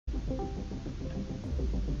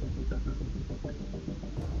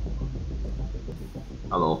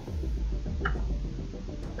Hello.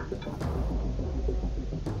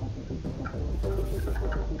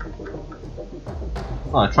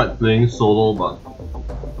 I tried playing solo, but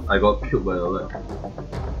I got killed by the lag.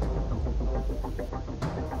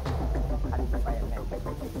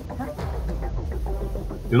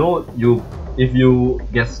 You know, if you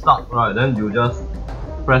get stuck, right, then you just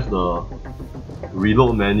press the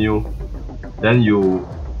reload menu, then you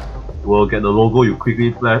will get the logo. You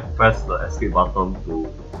quickly press the escape button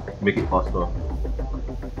to make it faster.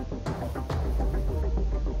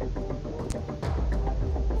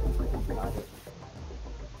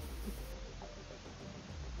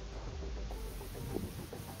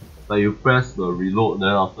 Like you press the reload, then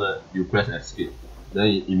after that you press escape, then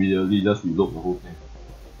it immediately just reload the whole thing.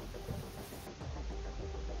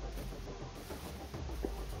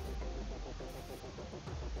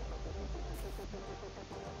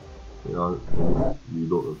 Yeah,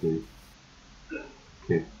 reload, okay.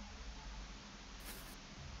 Okay.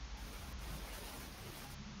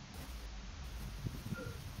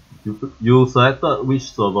 You selected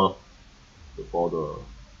which server for the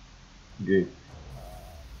game?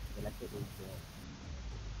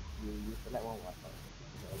 You select one what?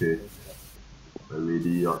 Okay. Ready,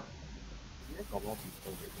 yeah. Just got more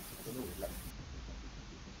people. I don't know if like.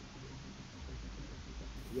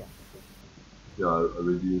 Yeah. Yeah,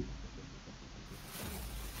 already.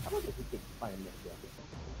 How much does it take to find a match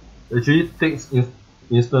here? Actually takes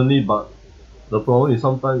instantly, but the problem is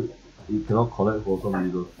sometimes it cannot connect for some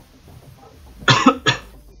reason.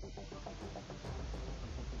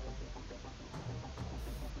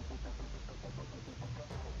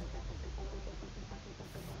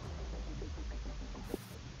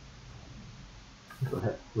 What the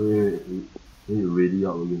heck? Wait, need to ready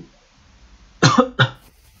up again.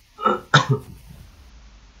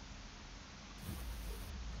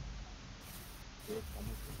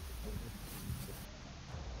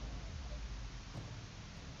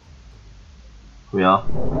 Yeah,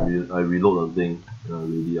 I reload the thing and I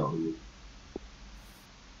ready out again.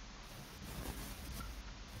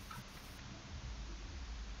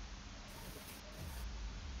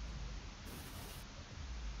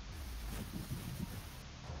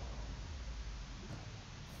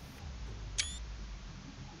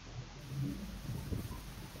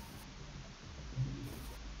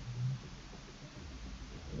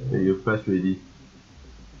 Hey, you press ready.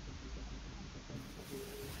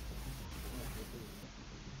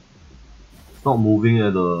 It's not moving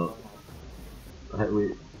at the head.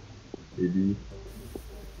 Wait, maybe.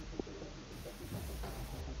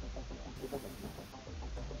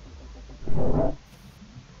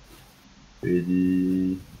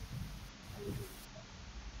 Ready.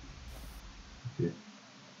 Okay.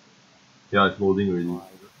 Yeah, it's loading already.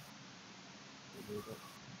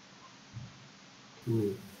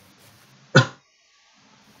 Okay.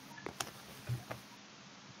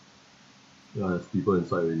 Yeah, there's people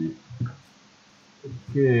inside already.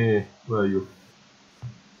 Okay, where are you?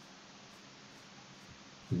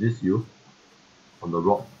 Is this you? On the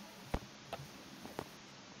rock?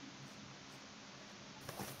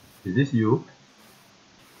 Is this you?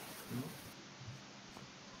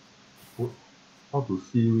 What? How to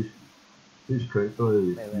see which character is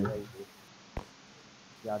you?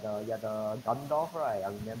 You're the Gandalf, right? I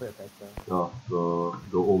remember your character. Yeah,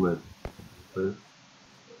 the old man. Okay.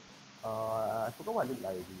 I forgot what it looked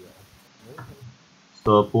like already. It's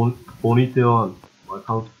the ponytail one. I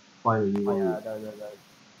can't find anyone. Oh yeah,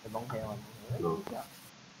 the long hair one. No. Yeah.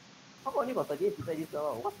 How come only got 38 people in this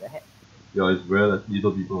server? What the heck? Yeah, it's very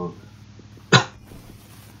little people. What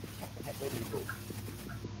the heck? Where do you go?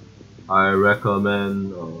 I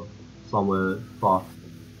recommend somewhere far.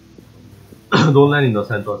 Don't land in the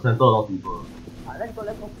center. Center a lot of people. Let's go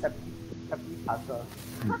Happy Castle.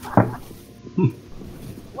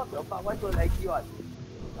 What the fuck? Why so laggy one?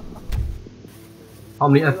 How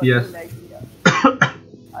many FPS? So laggy, yeah.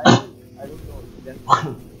 I don't know. It's just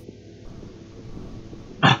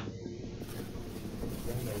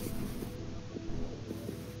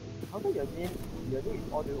how come your name is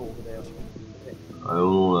all the way over there? I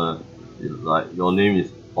don't know. It's like your name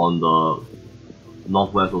is on the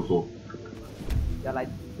northwest also. Yeah, like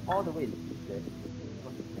all the way there.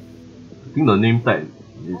 I think the name tag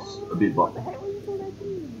is a bit What bugged. the heck? Why you so laggy?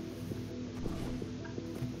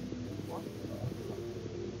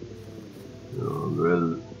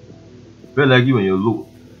 Very laggy when you look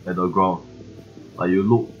at the ground. Like you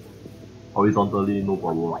look horizontally, no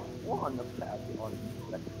problem. What on the flat are you on?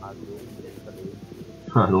 Like cargo yesterday?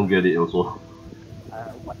 I don't get it also.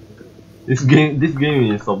 What? This game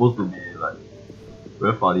is supposed to be like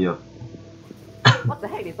very funny. What the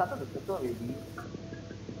heck? They started the circle already?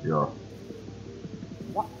 Yeah.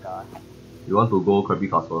 What the heck? You want to go Krabby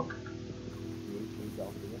Castle?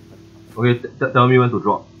 Okay, Okay, tell me when to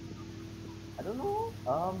drop. I don't know.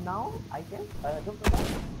 Now I guess. Don't know.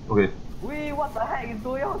 Okay. Wait, what the heck is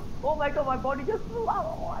going on? Oh my god, my body just flew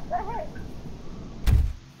out. What the heck?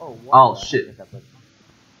 Oh, what Oh the shit. heck just happened?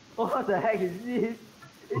 What the heck is this?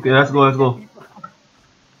 It's Okay, just let's go, something let's go. people.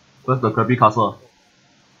 Where's the Krabby Castle?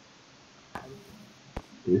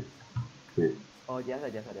 Okay. Wait. Oh, yes,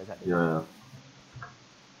 yes, yes, yes. Yeah.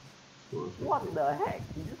 What the heck?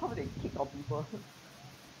 You just how they kick off people?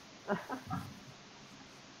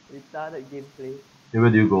 Retarded gameplay. Hey, where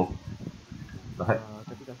do you go? The heck?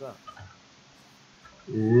 Tapi kasa.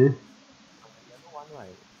 Eh? Yellow one,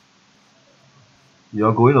 right? You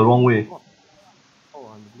are going the wrong way. Oh,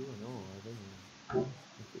 I'm the blue one. No, I don't know. Okay.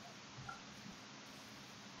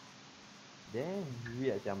 Damn,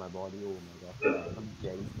 weird sia my body. Oh my god. Some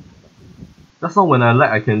jelly. That's not when I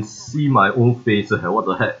lag, I can see my own face. What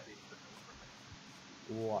the heck?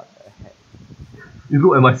 What the heck? You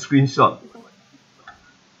look at my screenshot.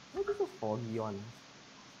 Why is it so foggy one?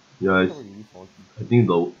 Yeah, It's so really foggy. I think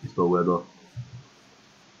it's the weather.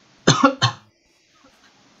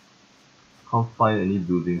 Can't find any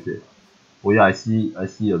buildings yet. Oh yeah, I see a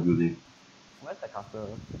building. Where's the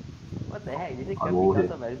castle? What the heck? They say I'm camping over here.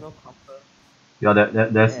 castle, but there's no castle. Yeah, Yeah,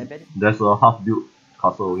 there's a half built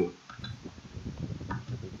castle over here.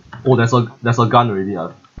 Oh, there's a gun already.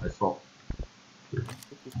 I saw. Okay,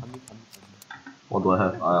 come. What do I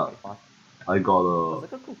have? Quite fast. I got The a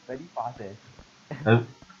circle goes very fast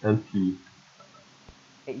MP.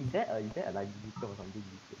 Hey, is that a like vehicle or something?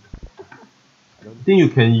 I don't I think you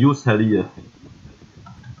can use heli. think.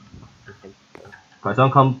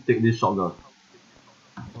 Kaisan, come take this shotgun.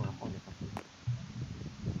 Oh, I found the castle.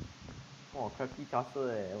 Oh, crappy castle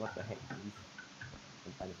what the heck is this?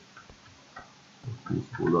 This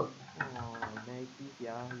bullet. Oh, Maggie,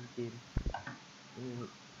 yeah, game.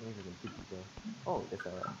 Maybe I can shoot people. Oh, there's a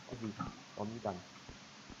what's this? Tommy gun.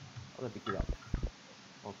 How do I pick it up?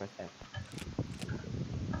 Oh, press F.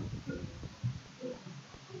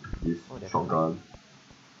 This Oh, there's shotgun.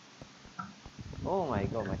 Oh my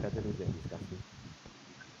god, my character looks very disgusting.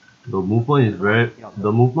 The movement is I don't know how to very. pick up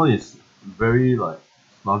The movement is very like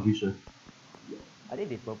sluggish. I think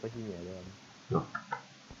they purposely made that one. Yeah.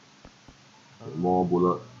 More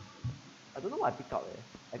bullet. I don't know what I pick up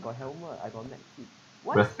I got helmet, I got neck kit.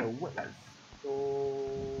 Why Press. is the word like so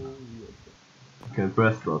weird? You can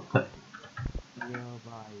press the tab.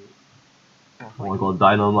 Nearby. Oh, I got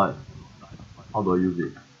dynamite. How do I use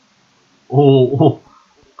it? Oh,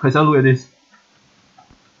 Kaisan, look at this.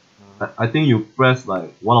 I think you press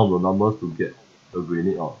like one of the numbers to get the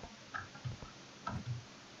grenade out.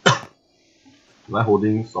 Am I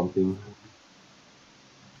holding something?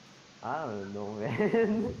 I don't know,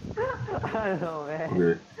 man. I don't know, man.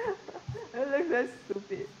 Okay. It looks very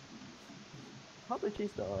stupid. How to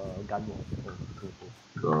change the gun mode?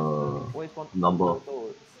 The Always want number. so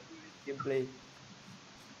gameplay.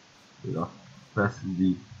 Yeah. Press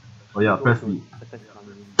D. Oh yeah, press D.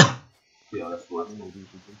 Yeah, let's go.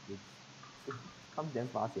 Comes damn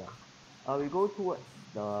fast, yeah. We go towards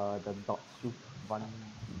the dog shoot one.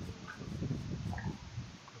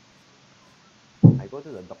 I go to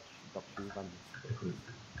the dog shoot one.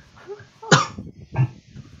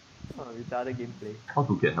 Retarded gameplay. How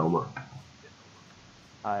to get helmet?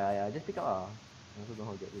 I just pick up I also don't know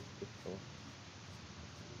how to get this so.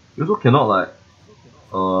 You also cannot like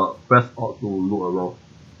press out to look around.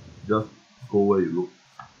 Just go where you look.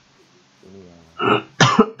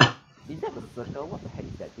 Is that the circle? What the heck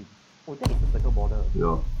is that thing? Oh, that is the circle border.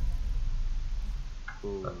 Yeah.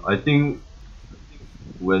 Oh. I think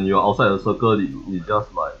when you're outside the circle, it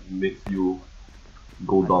just like makes you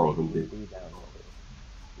go down or something.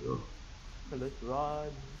 Yeah. Let's run.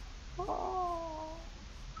 Oh.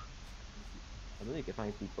 I don't know if you can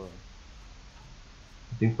find people.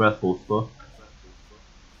 I think press holster.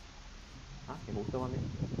 Can holster one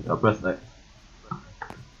Yeah, press X.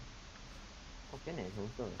 Oh, can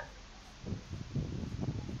holster.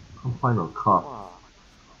 Can't find a car. Wow.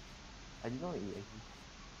 I didn't know it exists.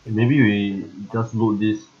 Maybe we just loot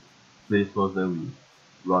this place first, then we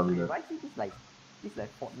run there. Why is this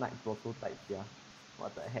like Fortnite prototype, yeah?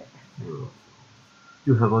 What the heck? Yeah.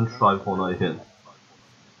 You haven't tried Fortnite yet.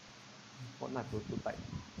 Fortnite prototype.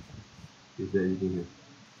 Is there anything here?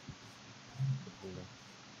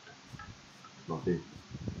 Nothing.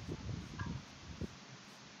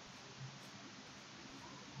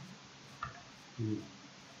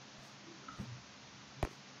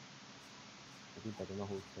 I think better not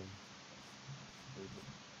holster.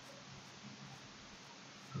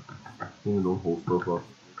 I think don't holster first.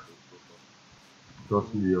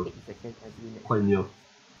 Just near. 8 seconds every next. Quite near.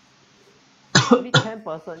 Only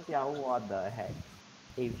 10%, yeah, what the heck?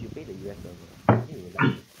 Hey, if you pay the US server, I think you will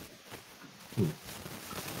like it.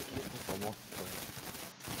 For more people.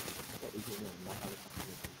 That is more other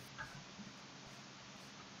customers.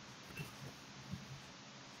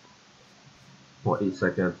 For 8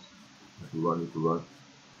 seconds. Need to run.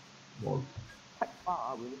 Wow. Quite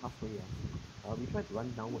far, we're only halfway. We try to run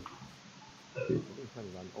downwards. Okay. I think we try to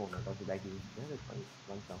run. Oh my gosh, it's lagging. Yeah, let's try to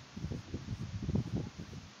run south.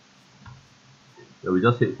 Yeah, we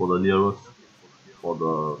just head for the nearest. For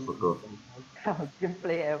the circle.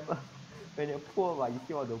 Gameplay ever. When you're poor, but you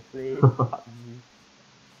still want to play PUBG.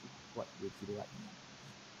 What would you like?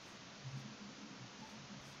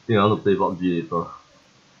 I think I want to play PUBG later.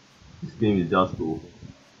 This game is just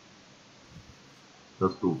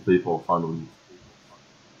to play for fun only.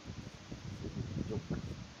 Joke.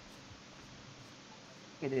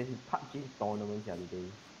 Okay, there's PUBG tournaments the other day.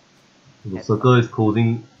 The circle is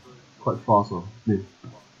closing quite fast. Yeah.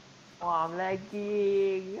 Oh, I'm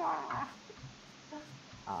lagging.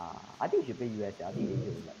 I think you should play US. I think Asia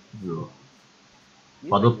will like. Yeah. You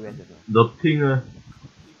But like US as well? the ping Don't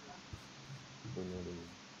know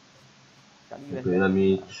the. okay, let me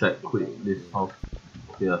check quick this house.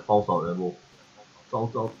 Okay, I found some ammo. 招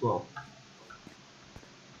招招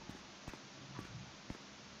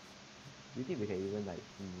You think we can even like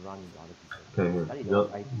run into other people? Okay, Tadi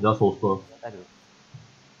just, I just holster. don't.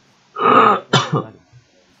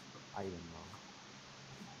 Iron now.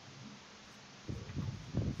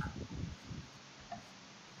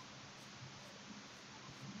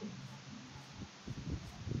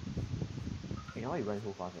 Hey, how you run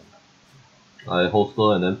so fast? I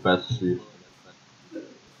holster and then press shift.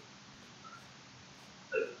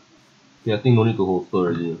 Okay, I think no need to holster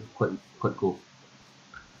already. Quite cool.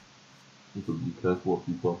 Need to be careful of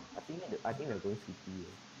people. I think we're going city.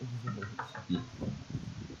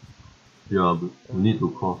 Yeah, but we need to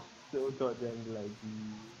cross. So goddamn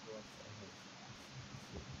laggy. What the heck?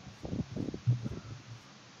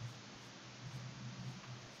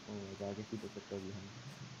 Oh my god, I can see the circle behind.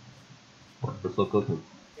 What, the circle thing?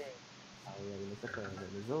 We're in the circle, we're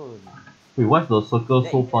in the zone. Wait, why is the circle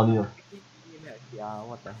so funny? Yeah,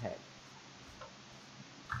 what the heck?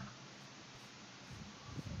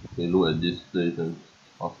 Okay, look at this place and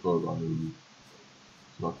faster run already.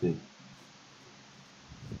 It's nothing.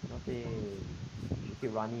 Nothing. You should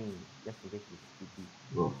keep running just in case it's city.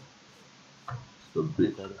 No. It's the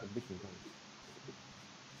bridge. There's a bridge in front.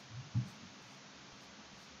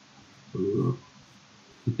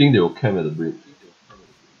 You think they will camp at the bridge?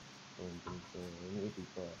 Don't think so. Only 8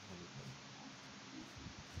 people.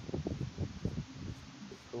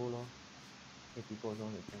 Let's go lor. 8 people also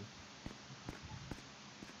want to camp.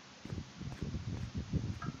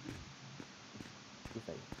 It's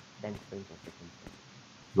like 10 frames per second.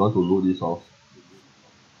 You want to loot this house?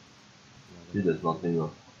 Yeah, See, there's nothing.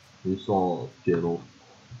 You saw piano.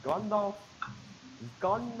 Gandalf!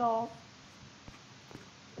 Gandalf!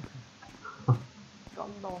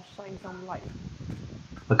 Gandalf, shine some light.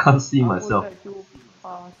 I can't see I myself. will let you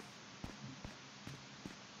pass.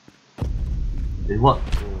 Hey, what?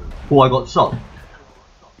 Oh, I got shot.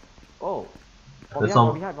 Oh! From There's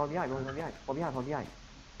behind.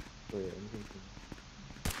 Wait,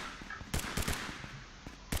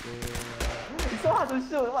 it's so hard to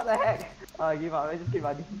shoot, what the heck? I give up, let's just keep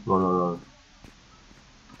running. Run.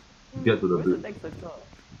 Get to the Where's the bridge. next circle?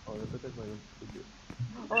 Oh, the circle's not even so good.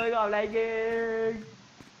 Oh my god, I'm lagging!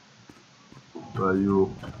 Where are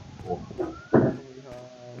you? Oh. Oh my god,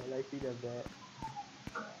 I feel that bad.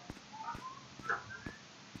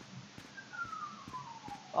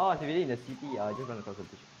 Oh, it's really in the city, just run across the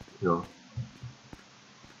bridge. Yeah.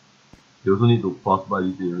 You also need to pass by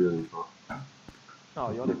this area and stuff. Oh,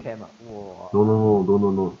 you want to camp? Whoa.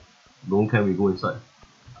 No. Don't camp, we go inside.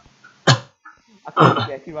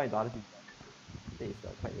 I keep running to other people. That is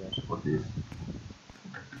quite rare. What is?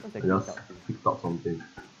 What's I the just pick up thing? picked up something.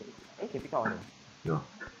 Hey, can pick up one. Yeah.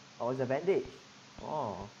 Oh, it's a bandage.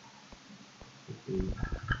 Oh. Okay.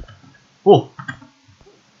 Oh!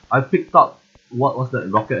 I picked up what's that?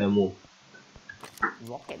 Rocket ammo.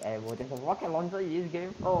 Rocket ammo. There's a rocket launcher in this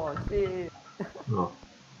game. Oh shit. Yeah.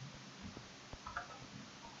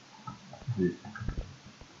 This.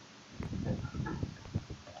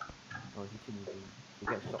 Oh, he keep moving. He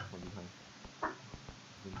gets shot from behind.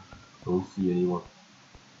 Don't see anyone.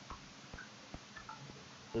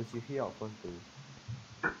 So you hear out first though.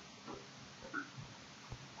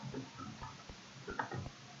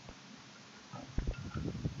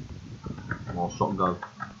 More shotgun.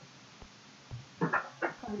 I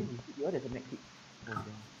can't believe you. Oh, there's a med kit. Oh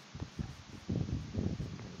yeah.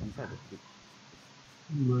 inside the ship.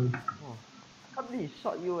 Man. Oh. Can't believe he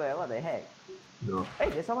shot you what the heck? Yeah. Hey,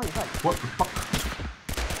 there's someone inside. What the fuck?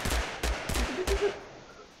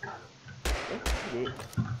 Eh, he's dead.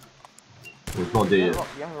 Oh, it's not dead yet.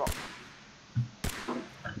 Behind rock.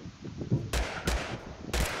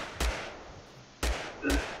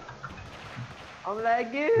 I'm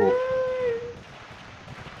lagging! Oh.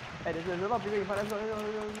 Hey, there's a lot of people in front.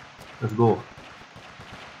 Let's go. Let's go.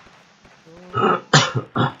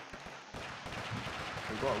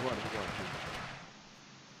 Go on.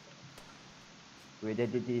 Wait,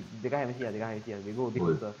 the guy haven't seen us. We go a bit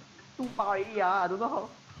closer. Too far already, I don't know how.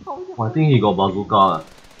 Oh, I think he got bazooka.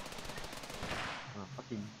 Fuck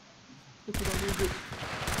him. Look at that music.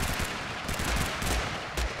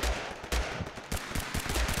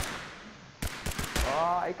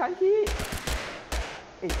 Oh, I can't hit.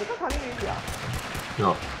 Hey, people coming already,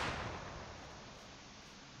 Yeah.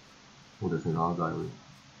 Oh, there's another guy already.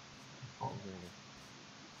 Oh.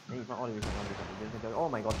 Then he found all the way from oh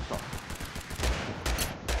my god, shot.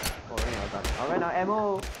 Oh, I ran out of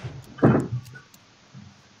ammo.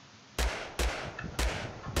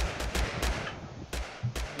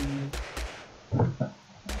 Oh,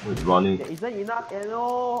 he's running. There isn't enough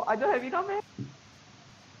ammo. I don't have enough ammo.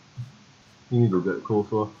 You need to get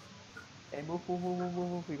closer. Hey, move.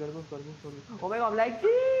 We gotta move. Oh my god, I'm lagging.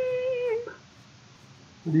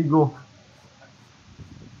 Where did he go?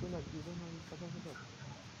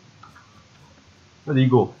 Where did he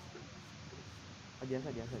go? Di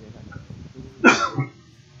atas.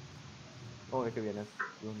 Oh, okay, biar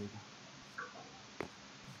belum ni.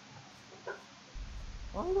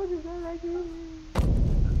 Oh my god, you guys lagging.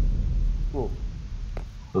 Whoa.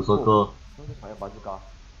 The circle. Oh, this fire bazooka.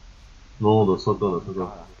 No, the circle. The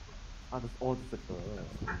circle. Oh, the circle.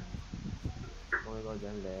 Oh my god,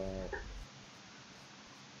 damn lag.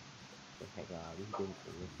 The heck this game is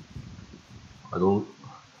over.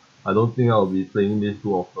 I don't think I'll be playing this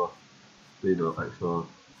too often. Play the actual.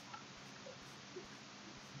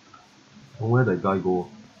 Oh, where that guy go?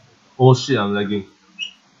 Oh shit, I'm lagging.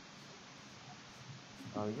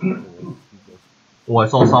 Oh, I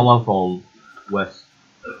saw someone from west.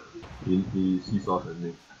 He sees us, I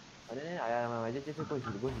think. I just go.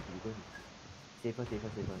 Safer.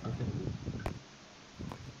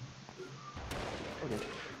 Okay.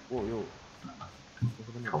 Whoa, yo.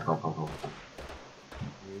 Come.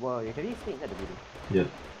 Wow, you can really stay inside the building. Yeah.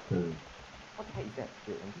 What the heck is that?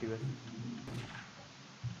 Wait, I'm curious.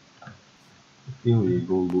 I think we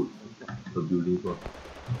go loot the building first.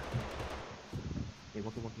 Hey,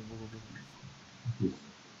 walking. This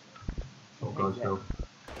shotgun shell.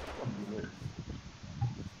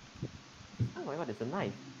 Oh my god, there's a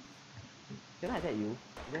knife. Can I attack you?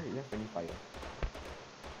 That's friendly fire.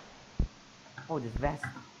 Oh, there's vest.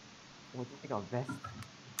 Oh, just take out vest.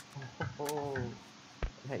 Oh. What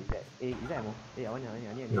the heck is that? Hey, is that ammo? Hey, I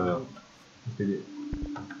need. Yeah. Take it.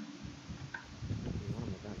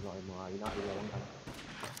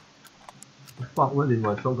 Fuck, where did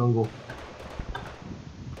my shotgun go?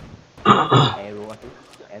 Arrow, I think.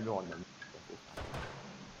 Arrow on them.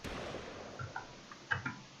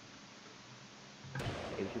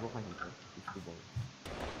 Hey, we should go find him first. It's too boring.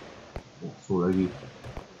 Oh, so laggy.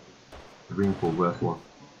 Bring progress one.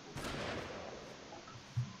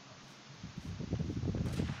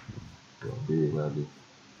 Where are they?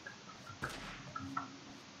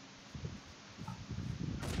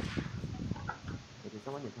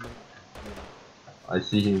 I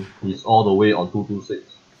see him. He's all the way on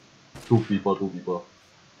 226. Two people.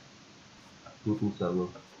 227.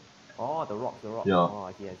 Oh, the rock. Yeah. Oh,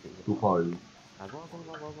 I see. Too far already. Go.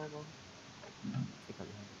 Take a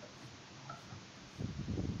look.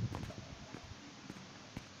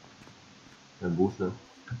 And boost them.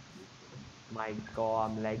 My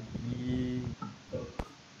god, I'm lagging.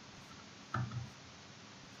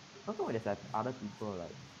 Also, when there's like other people,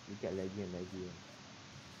 like, you get laggy and laggy.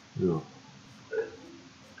 Yeah.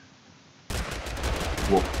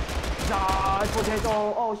 Whoa. Nah, potato!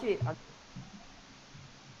 Oh shit!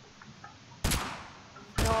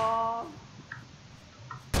 No!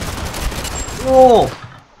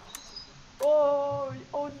 Whoa!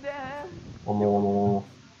 Oh damn! One more.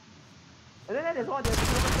 And then there's one. There's the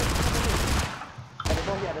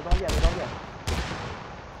door here.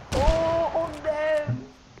 Oh damn!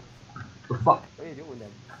 The fuck? Oh yeah, don't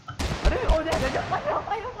them. Oh damn! Fire!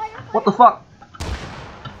 What the fuck?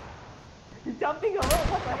 He's jumping around.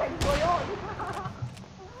 What the heck is going on?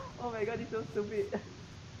 Oh my god, he's so stupid.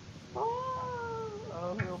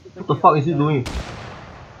 What the fuck is he doing?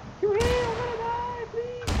 Kill him! I'm gonna die,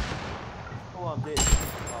 please! Oh, I'm dead.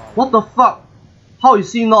 What the fuck? How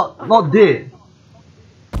is he not dead?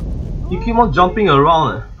 He keep on jumping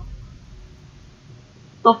around.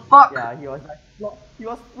 The fuck? Yeah, he was like he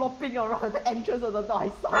was flopping around at the entrance of the door.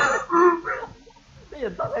 I saw it. Then the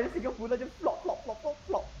door every single bullet just flop, flop, flop, flop,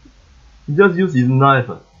 flop. He just used his knife.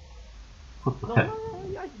 What the No, heck? no,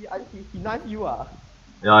 no, yeah, he knifed you ah.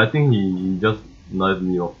 Yeah, I think he just knifed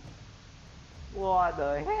me off. What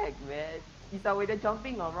the heck, man? It's like when they're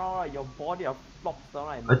jumping around, right, your body flops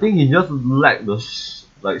around. I think he just lagged the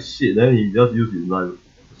like shit, then he just used his knife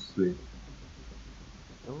to swing.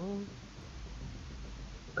 Oh.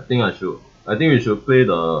 I think we should play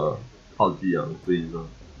the PUBG play this one.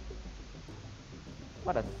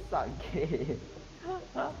 What a suck game.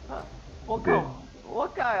 Okay.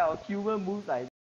 What kind of human moves like